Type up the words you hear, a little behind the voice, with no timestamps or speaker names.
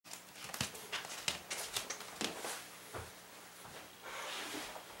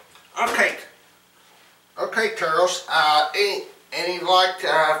Turtles. Any luck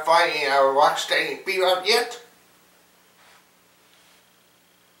finding a Rocksteady Bebop yet?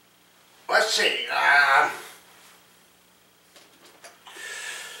 Let's see.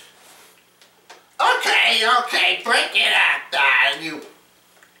 Okay, break it up, you.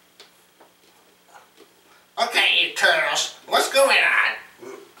 Okay, you turtles, what's going on?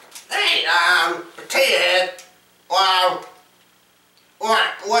 Hey, Potato Head. Wow.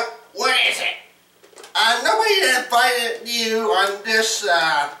 What is it? Nobody invited you on this,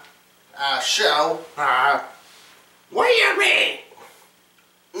 show. What do you mean?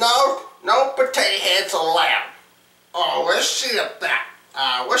 No potato heads allowed. Oh, let's see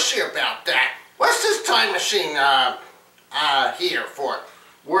about that. What's this time machine, here for?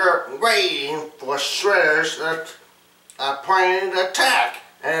 We're waiting for Shredder's, planning an attack.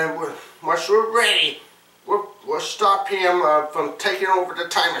 And once we're ready, we'll stop him, from taking over the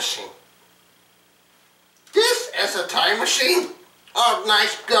time machine. This is a time machine? Oh,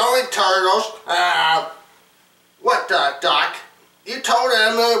 nice going, Turtles. What the, Doc? You told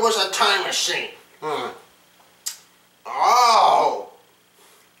him it was a time machine. Oh.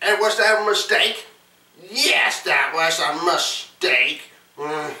 And was that a mistake? Yes, that was a mistake.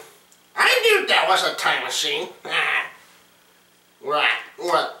 I knew that was a time machine. What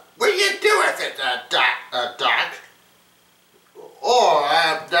do you do with it, Doc? Oh,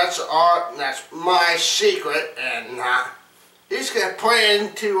 that's my secret, and he's gonna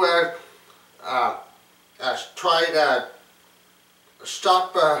plan to try to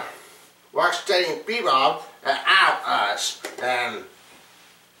stop Rocksteady and Bebop out us, and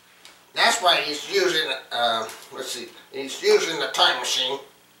that's why he's using he's using the time machine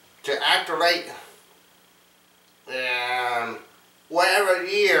to activate whatever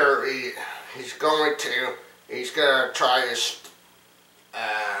year he's gonna try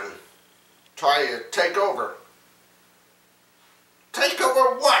to take over. Take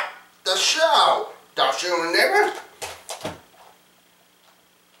over what? The show. Don't you remember?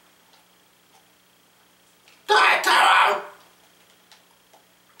 Diato!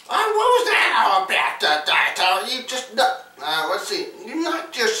 What was that all about, Diato? You just, let's see, you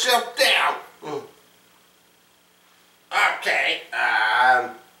knocked yourself down. Okay,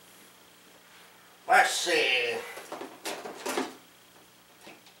 let's see.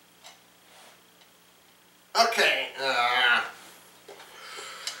 Okay,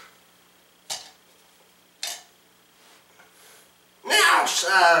 now,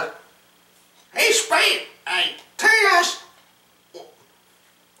 hey, Spade, hey, Tails.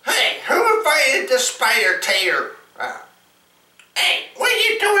 Hey, who invited the Spider Tater? Hey, what are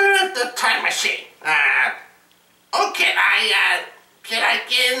you doing at the time machine? Oh, can I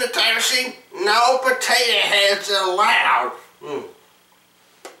get in the time machine? No potato heads allowed. Who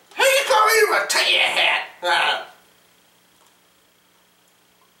you calling a potato head?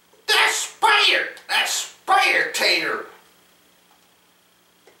 That's Spider Tater.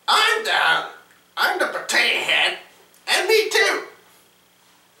 I'm the potato head, and me too.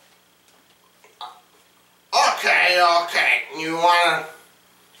 Okay, you wanna...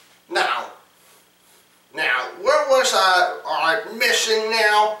 Now, what was our mission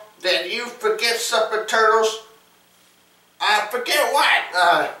now? Did you forget Supper Turtles? I forget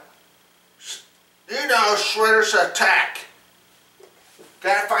what? You know, Shredder's attack.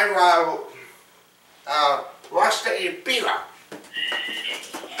 Gotta find Rocksteady Bebop.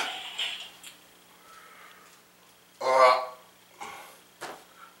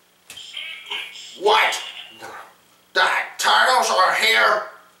 What? The Turtles are here?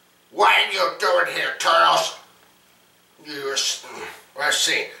 What are you doing here, Turtles? Let's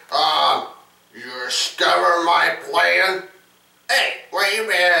see. You discover my plan? Hey, wait a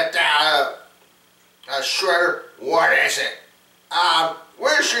minute, Shredder. What is it?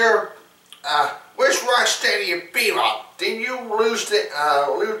 Where's Rocksteady and Bebop? Did you lose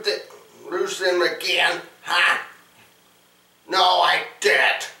them again? Huh? No, I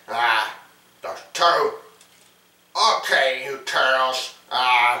didn't. The Turtle. Okay, you Turtles.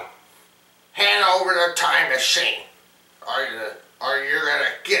 Hand over the time machine. Or you're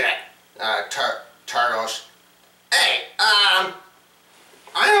gonna get it, Turtles. Hey, I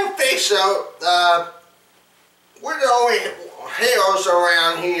don't think so. We're the only heroes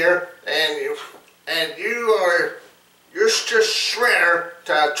around here, and you're just Shredder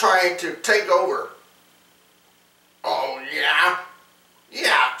trying to take over. Oh yeah?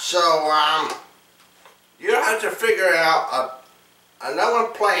 Yeah, so you have to figure out another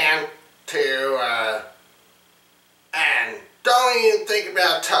plan to and don't even think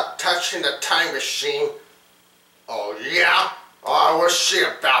about touching the time machine. Oh yeah? Oh, we'll see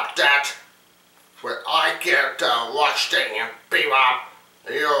about that. when I get watched and Bebop,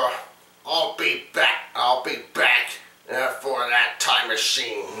 I'll be back. I'll be back for that time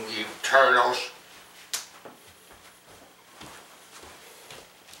machine, you turtles.